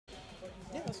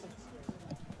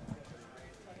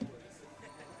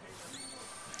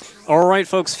All right,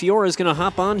 folks, Fiora's going to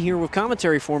hop on here with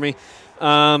commentary for me.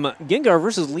 Gengar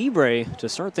versus Libre to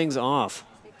start things off.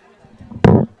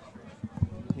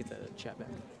 Get the chat back.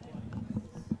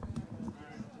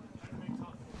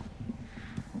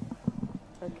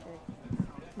 Okay.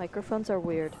 Microphones are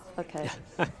weird. Okay.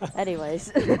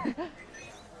 Anyways.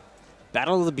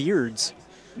 Battle of the Beards.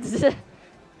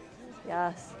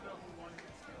 Yes.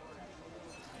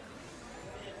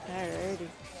 Alrighty.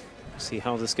 See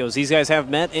how this goes. These guys have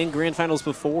met in grand finals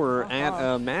before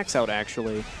at Max Out,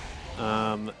 actually.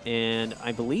 And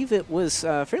I believe it was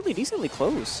fairly decently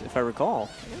close, if I recall.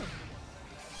 Yeah.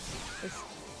 It's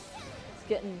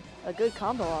getting a good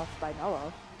combo off by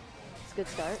meLo. It's a good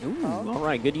start. Ooh, all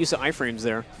right. Good use of iframes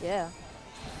there. Yeah.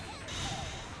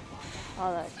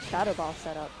 Oh, that Shadow Ball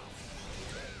setup.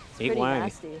 It's pretty 8Y.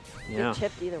 nasty. Yeah. Get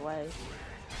chipped either way.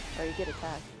 Or you get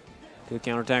attacked. Good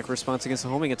counterattack response against the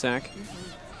homing attack.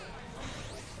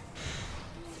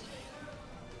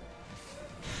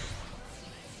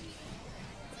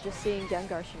 Just seeing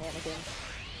Gengar shenanigans.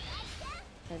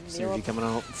 And Synergy coming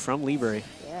out from Libre.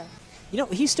 Yeah. You know,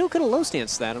 he still could have low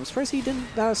stance that. I'm surprised he didn't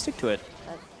stick to it.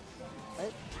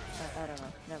 What? I don't know.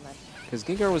 Never mind. Because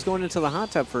Gengar was going into the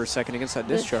hot tub for a second against that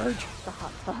discharge. The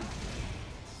hot tub.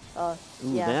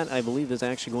 Ooh, yeah. that, I believe, is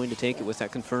actually going to take it with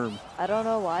that confirm. I don't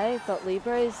know why, but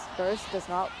Libre's burst does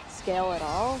not scale at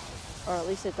all. Or at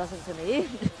least it doesn't to me.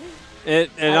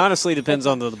 It honestly depends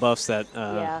on the buffs that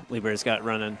Yeah. Libre's got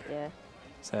running. Yeah.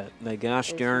 It's that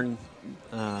gosh darn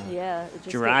Yeah. It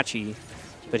just Jirachi.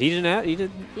 But he didn't have, he did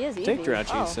He is take Eevee.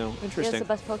 Jirachi, Oh. so He interesting. has the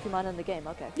best Pokemon in the game.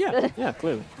 Okay. Yeah, yeah,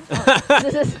 clearly.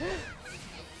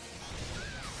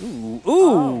 Ooh, ooh,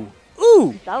 Oh.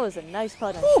 ooh, That was a nice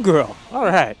punish. ooh, girl. All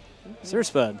right.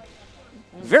 SirSpudd.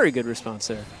 Very good response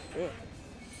there. Yeah.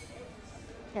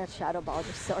 Yeah, Shadow Ball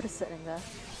just sort of sitting there.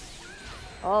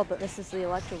 Oh, but misses the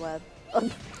Electro Web.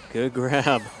 Good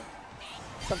grab.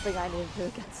 Something I need to do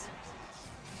against.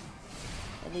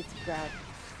 I need to grab.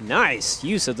 Nice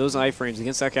use of those iframes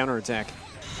against that counterattack.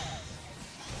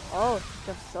 Oh,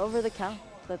 jumps over the count.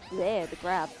 The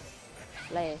grab.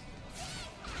 Lay.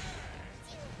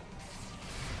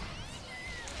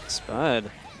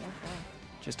 Spud.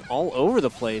 Just all over the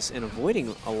place and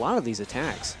avoiding a lot of these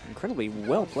attacks. Incredibly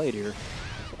well played here.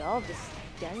 Look at all this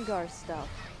Gengar stuff.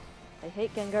 I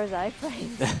hate Gengar's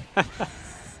iframes.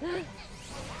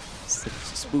 It's the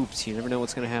spoops. You never know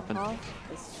what's going to happen.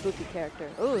 This spooky character.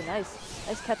 Ooh, nice.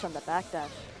 Nice catch on the backdash.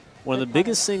 One of the Good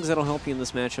biggest things that'll help you in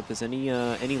this matchup is any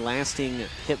lasting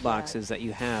hitboxes that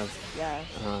you have. Yeah.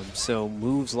 So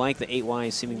moves like the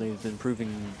 8Y seemingly have been proving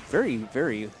very,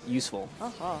 very useful.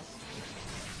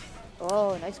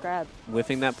 Oh, nice grab.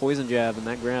 Whiffing that poison jab and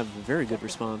that grab, very good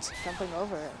response. Jumping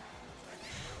over it.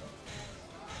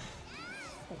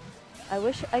 I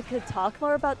wish I could talk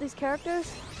more about these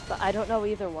characters, but I don't know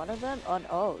either one of them.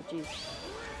 Oh, jeez.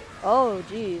 Oh,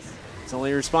 jeez. It's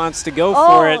only a response to go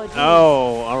for it. Geez.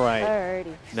 Oh, all right.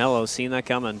 Alrighty. meLo, seeing that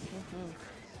coming.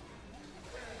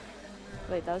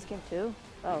 Wait, that was game 2?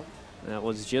 Oh. That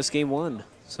was just game 1.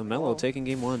 So meLo taking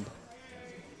game 1.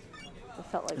 It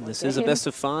felt like And one this is a game. best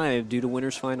of 5 due to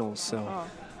winners finals. So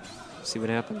see what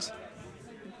happens.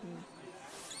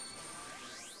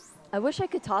 I wish I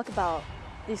could talk about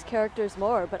these characters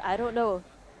more, but I don't know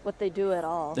what they do at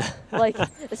all. Like,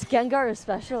 it's Gengar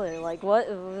especially. Like, what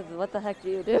the heck do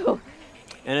you do?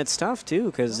 And it's tough, too,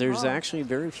 because there's actually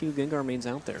very few Gengar mains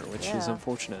out there, which is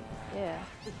unfortunate. Yeah.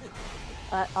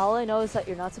 All I know is that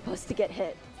you're not supposed to get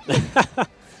hit.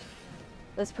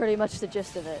 That's pretty much the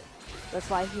gist of it. That's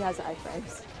why he has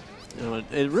iframes. You know,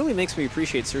 it really makes me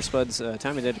appreciate SirSpudd's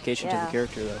time and dedication to the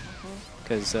character, though,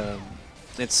 because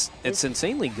it's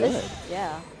insanely good.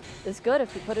 It's good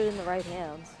if you put it in the right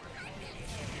hands.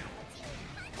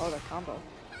 Oh, the combo.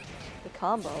 The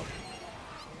combo.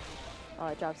 Oh,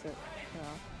 it drops it.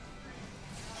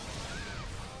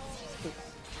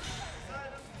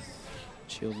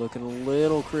 Shield looking a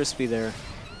little crispy there.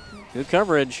 Good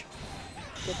coverage.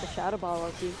 Get the Shadow Ball,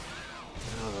 Loki.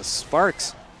 Oh, the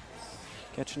Sparks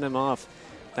catching them off.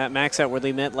 That max out where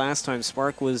they met last time,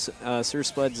 Spark was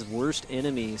SirSpudd's worst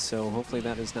enemy, so hopefully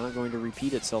that is not going to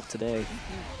repeat itself today.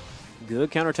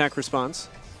 Good counterattack response.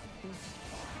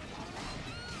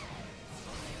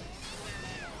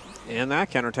 And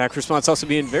that counterattack response also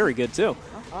being very good, too.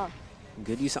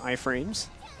 Good use of iframes.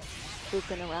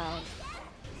 Swooping around,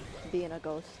 being a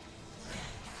ghost.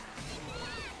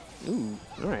 Ooh,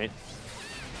 all right.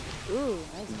 Ooh,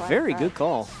 nice. Very good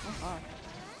call.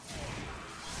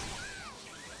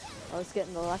 Oh, it's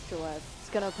getting the Electro Web. It's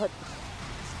going to put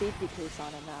speed decrease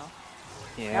on him now.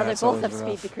 Yeah, now they that's both have always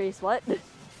speed rough. decrease. What?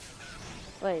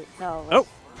 Wait, no. Oh,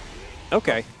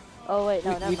 okay. Oh wait,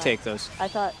 no, never we mind. take those. I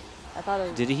thought it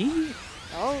was. Did he?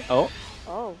 Oh. Oh.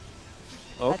 Oh.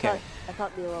 Okay. I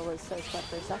thought meLo was SirSpudd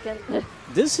for a second.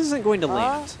 This isn't going to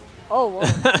land. Oh,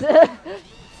 well.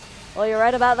 Well, you're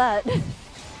right about that.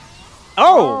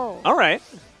 Oh! All right.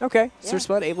 Okay. Yeah.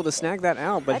 SirSpudd able to snag that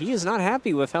out, but he is not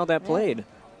happy with how that played.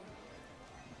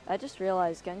 I just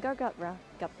realized Gengar got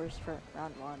burst for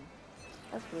round 1.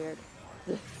 That's weird.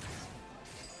 He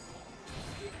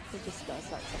just does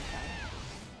that sometimes.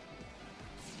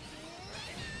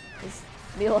 Is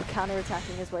meLo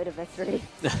counterattacking his way to victory?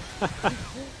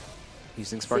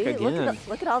 Using Spark See, again.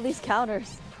 Look at all these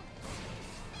counters.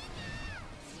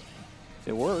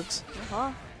 It works.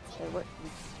 Uh-huh. It works.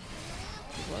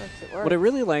 It works. What I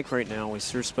really like right now is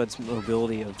SirSpudd's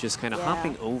mobility of just kind of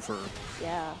hopping over.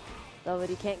 Yeah. Though, but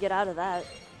he can't get out of that.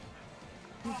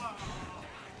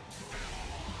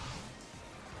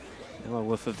 meLo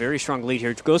with a very strong lead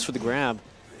here. Goes for the grab.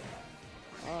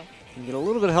 Oh. Can get a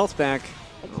little bit of health back.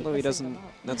 keep Although he missing doesn't, them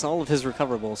out. that's all of his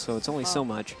recoverable, so it's only so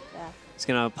much. Yeah. He's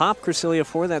going to pop Cresselia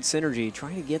for that synergy,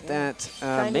 trying to get that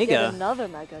Trying Mega. to get another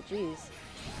Mega, jeez.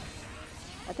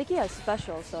 I think he has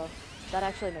special, so that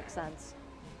actually makes sense.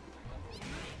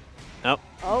 Oh,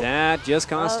 that just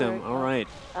cost him. All right.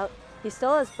 He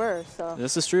still has burst, so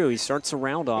This is true. He starts the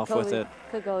round off with it.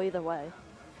 Could go either way.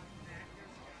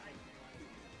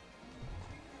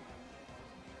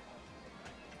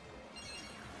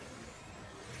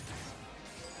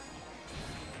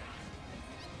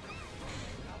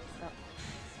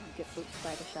 Get booped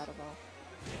by the Shadow Ball.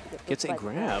 Gets a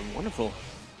grab. Wonderful.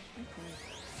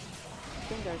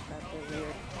 Gengar's not so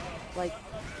weird. Like,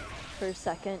 for a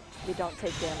second, you don't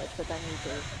take damage, but then you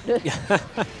do.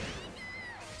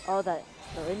 Oh, the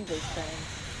Lindsay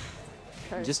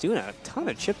thing. Just doing a ton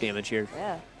of chip damage here.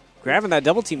 Yeah. Grabbing that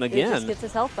double team He again. just gets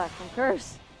his health back from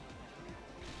Curse.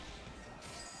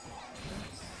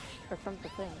 Or from the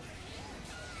thing.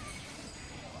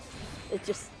 It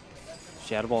just...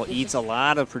 Shadow Ball eats a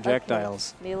lot of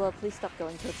projectiles. Okay. meLo, please stop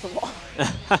going towards the wall.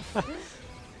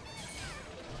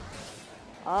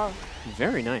 Oh.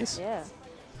 Very nice. Yeah.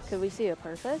 Could we see a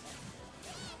perfect?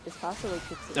 It's possibly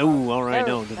could see. Oh, all right.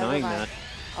 No, denying that.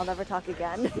 I'll never talk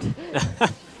again.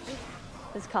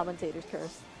 His commentator's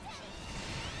curse.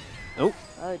 Oh.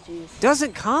 Oh, jeez.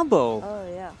 Doesn't combo.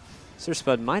 Oh, yeah.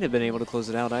 SirSpudd might have been able to close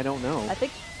it out. I don't know. I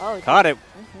think. Oh, Caught it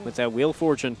with that Wheel of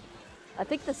Fortune. I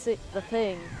think the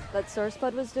thing that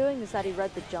SirSpudd was doing is that he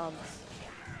read the jumps,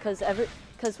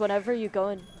 because whenever you go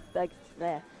in like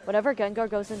there, whenever Gengar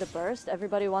goes into burst,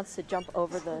 everybody wants to jump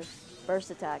over the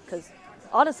burst attack. Because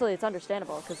honestly, it's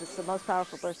understandable because it's the most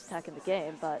powerful burst attack in the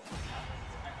game, but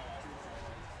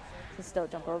you still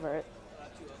jump over it.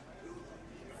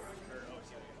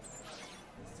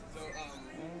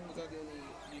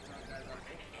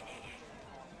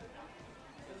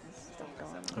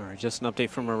 All right, just an update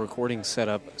from our recording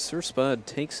setup. SirSpudd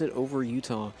takes it over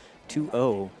Utah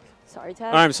 2-0. Sorry,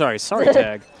 Tag. I'm sorry,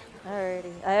 Tag.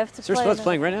 Alrighty, I have to play. SirSpudd's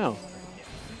playing right now.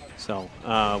 So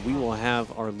we will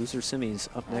have our loser semis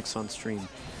up next on stream.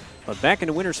 But back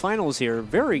into winners finals here.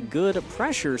 Very good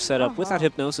pressure setup without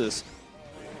hypnosis.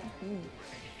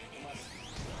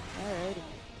 Alrighty.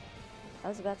 I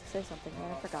was about to say something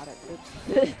and I forgot it.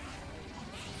 Oops.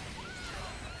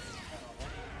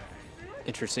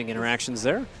 Interesting interactions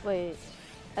there. Wait,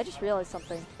 I just realized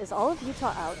something. Is all of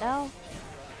Utah out now?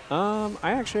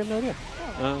 I actually have no idea.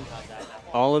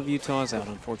 All of Utah is out,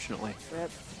 unfortunately. Rip.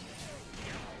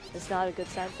 It's not a good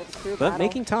sign for the crew But battle.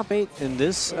 making top 8 in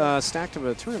this stacked of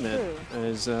a tournament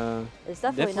is it's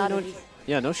definitely not an easy.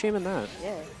 Yeah, no shame in that.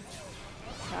 Yeah,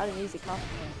 it's not an easy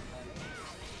compliment.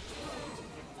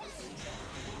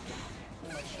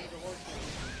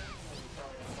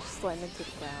 Slam into the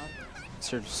ground.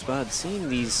 SirSpudd seeing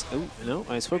these. Oh no,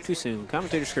 I spoke too soon.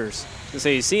 Commentator's curse. I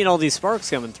say he's seeing all these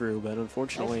sparks coming through, but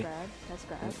unfortunately, nice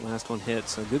grab. that last one hit.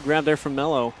 So good grab there from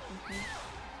meLo.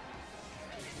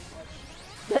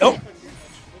 Oh.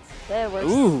 There works.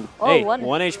 Ooh. Oh, hey, 1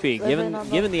 HP.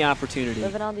 Given the opportunity.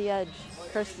 Living on the edge.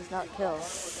 Curse does not kill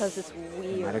because it's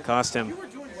weird. Might have cost him.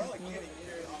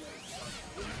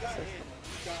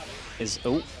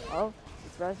 Oh,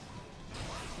 it's right.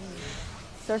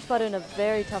 SirSpudd in a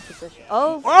very tough position.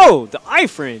 Oh! Oh, the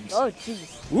iframes! Oh,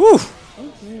 jeez. Woo!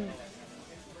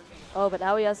 Oh, but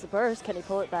now he has the burst. Can he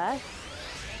pull it back?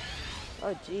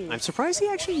 Oh, jeez. I'm surprised he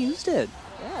actually used it.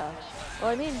 Yeah. Well,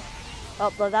 I mean...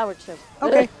 Oh, well, that works too.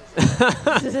 Okay.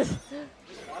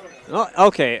 Well,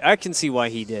 okay, I can see why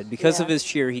he did. Because of his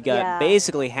cheer, he got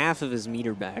basically half of his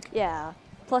meter back. Yeah.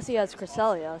 Plus he has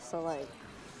Cresselia, so like...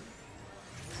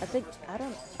 I think...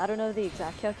 I don't know the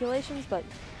exact calculations, but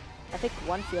I think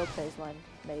one field phase one,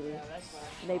 maybe.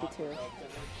 Maybe two.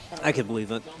 I could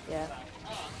believe it. Yeah.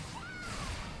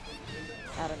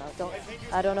 I don't know.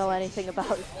 I don't know anything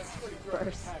about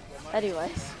burst.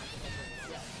 Anyways.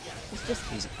 It's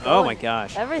just oh my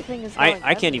gosh. Everything is going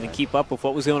I can't even keep up with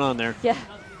what was going on there. Yeah.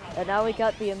 And now we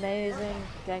got the amazing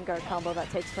Gengar combo that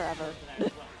takes forever.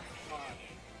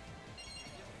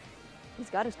 He's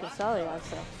got his Consolidate,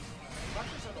 so.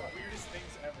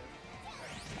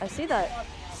 I see that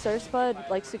SirSpudd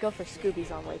likes to go for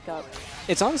Scoobies on Wake Up.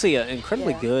 It's honestly an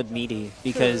incredibly good meaty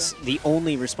because the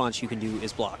only response you can do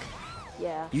is block.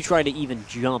 Yeah. You try to even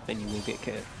jump and you will get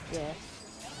hit. Yeah.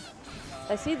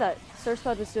 I see that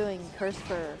SirSpudd was doing Curse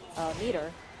for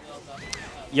meter.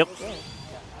 Yep. Yeah.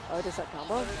 Oh, does that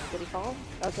combo? Did he fall?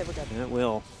 Okay, we're good. It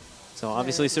will. So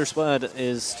obviously SirSpudd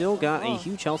is still got a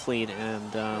huge health lead,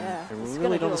 and I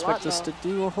really don't expect us to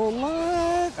do a whole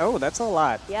lot. Oh, that's a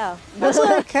lot. Yeah. That's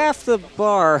like half the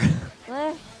bar.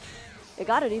 It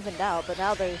got it evened out, but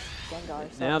now there's Gengar.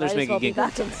 So now there's making Gengar.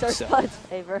 Back in SirSpudd's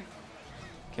favor.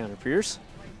 Counter Pierce.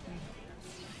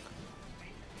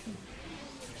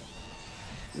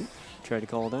 Try to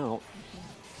call it out.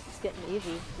 It's getting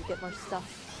easy. You get more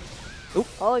stuff. Oop.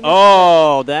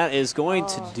 Oh, that is going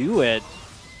to do it.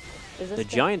 The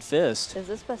giant fist. Is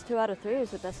this best 2 out of 3 or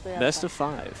is it best 3 out of 5? Best of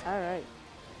 5. All right.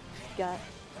 Got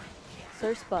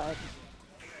SirSpudd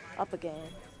up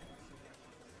again.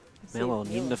 meLo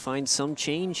needing to find some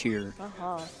change here. I'm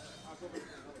gonna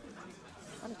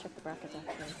check the brackets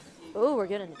actually. Oh, we're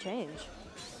getting a change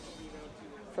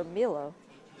from meLo.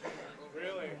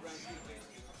 Really?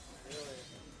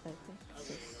 I think this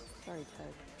is sorry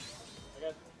tag. I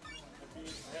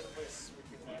had to play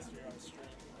Sweeping last year on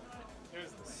stream. It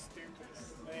was the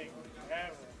stupidest thing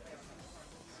ever.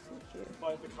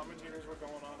 But the commentators were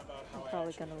going on about how I'm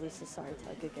probably gonna lose the sorry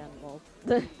tag again, lol.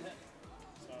 So I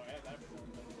had that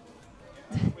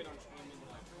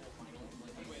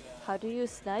How do you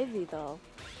Snivy though?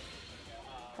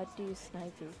 How do you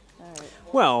Snivy? Alright.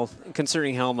 Well,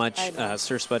 considering how much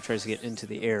SirSpudd tries to get into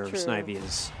the air, True. Snivy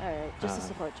is Alright, just a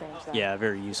support change then. yeah,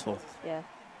 very useful. Yeah.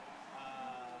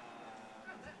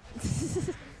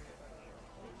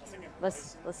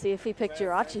 Let's see if he picked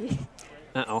Jirachi.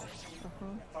 Uh-oh.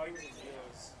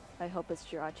 I hope it's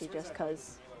Jirachi just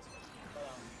cause.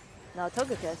 No,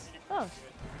 Togekiss. Oh,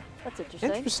 that's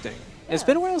interesting. Interesting. Yeah. It's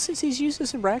been a while since he's used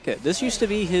this in bracket. This used to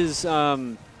be his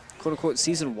quote-unquote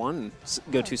Season 1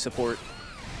 go-to support,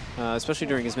 especially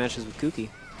during his matches with Kuki.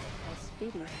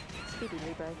 Speedy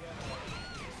Libre.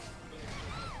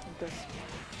 Go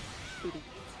Speedy.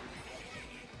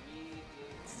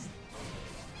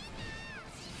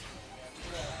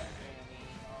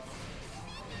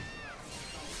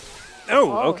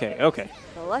 Oh, okay.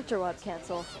 The Electro Web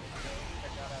cancel.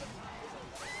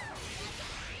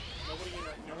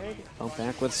 Bump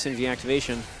back with Synergy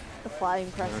activation. The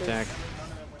flying press is attack.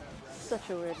 such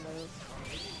a weird move,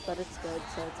 but it's good,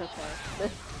 so it's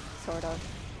okay. Sort of.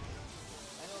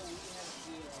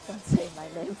 Don't say my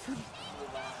name.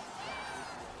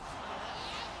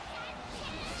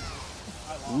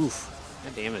 Oof,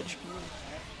 that damage.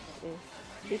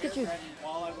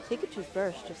 Pikachu's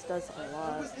burst just does a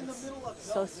lot. It's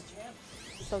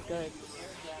so good.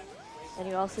 And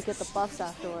you also get the buffs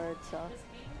afterwards, so.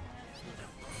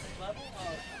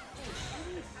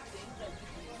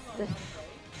 It's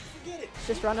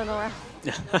just running around.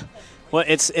 Well,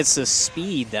 it's the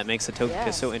speed that makes the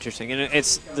Togekiss so interesting, and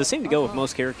it's the same to go with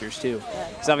most characters too.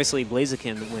 Because obviously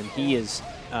Blaziken, when he is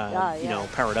you know,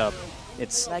 powered up,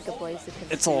 it's Mega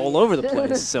Blaziken. It's all over the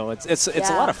place. So it's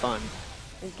a lot of fun.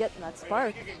 He's getting that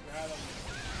spark.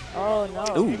 Oh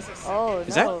no. Ooh. Oh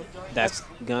Is no. that's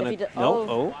gonna no.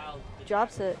 Oh.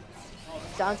 Drops it.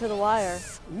 Down to the wire.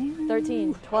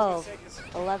 13, 12,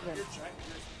 11.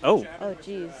 Oh. Oh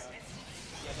jeez.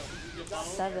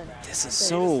 7. This is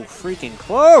so freaking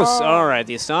close. Oh. All right,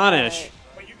 the Astonish.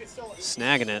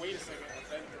 Snagging it.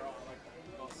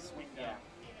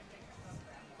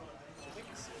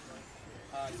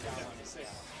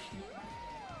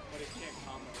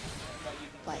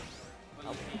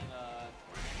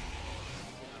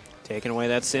 Taking away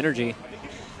that synergy.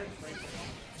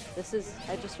 This is,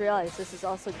 I just realized, this is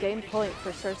also game point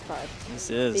for SirSpudd. This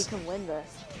is. He can win this.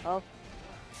 Oh.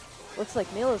 Looks like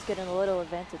meLo's getting a little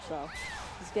advantage though.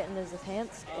 He's getting his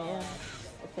enhanced and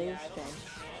the phase change.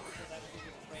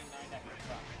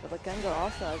 But Gengar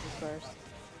also has his burst.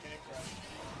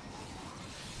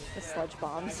 The sludge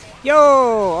bombs. Yo!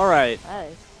 All right.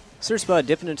 Nice. SirSpudd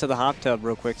dipping into the hot tub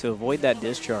real quick to avoid that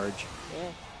discharge.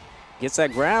 Yeah. Gets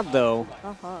that grab though.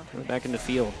 Uh-huh. Back in the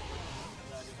field.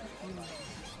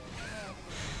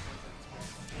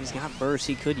 He's got burst.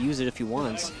 He could use it if he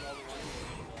wants.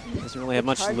 Doesn't really have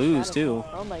much to Charge lose, Shadow too. Ball.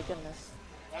 Oh my goodness.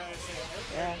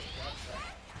 Yeah.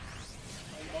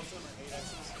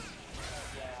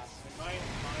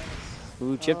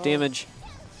 Ooh, chip damage.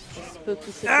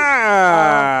 Spooky situation.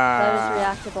 Ah! That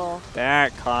was reactable.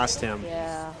 That cost him.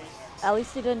 Yeah. At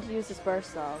least he didn't use his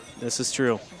burst though. This is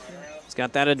true. He's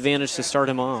got that advantage to start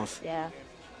him off. Yeah.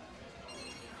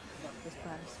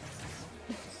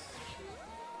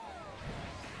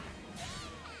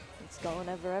 It's going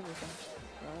over everything.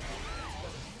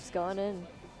 It's going in.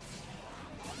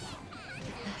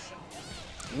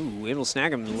 Ooh, able to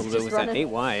snag him a little bit just with running.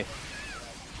 that 8Y.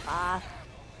 Ah.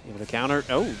 Able to counter.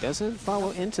 Oh, doesn't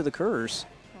follow into the curse.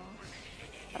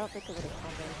 I don't think it would have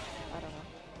countered. I don't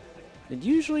know. It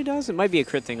usually does. It might be a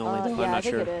crit thing only, though. Yeah, I'm not I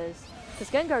think sure. it is. Because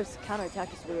Gengar's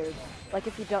counterattack is weird. Like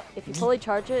if you fully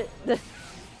charge it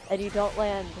and you don't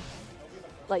land,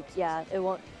 like yeah, it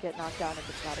won't get knocked down if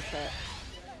it's not a crit.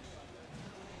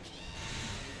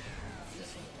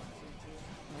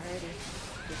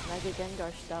 Alrighty, this Mega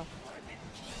Gengar stuff.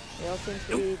 They all seems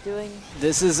to be doing.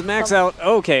 This is max out.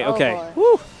 Okay, Oh, okay. boy.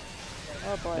 Woo!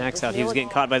 Oh boy. Max out. He was getting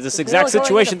caught by this is exact meLo going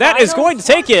situation. into That is finals? going to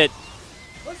take it.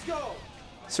 Let's go.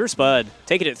 SirSpudd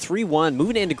taking it 3-1,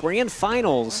 moving into grand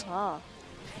finals. Uh-huh.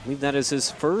 I believe that is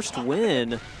his first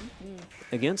win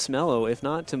against meLo, if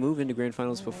not to move into grand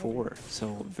finals before.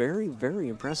 So very, very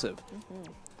impressive.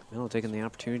 meLo taking the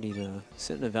opportunity to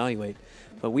sit and evaluate.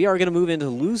 But we are going to move into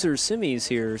loser semis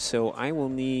here, so I will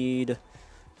need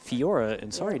Fiora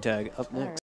and Sorry Tag up next.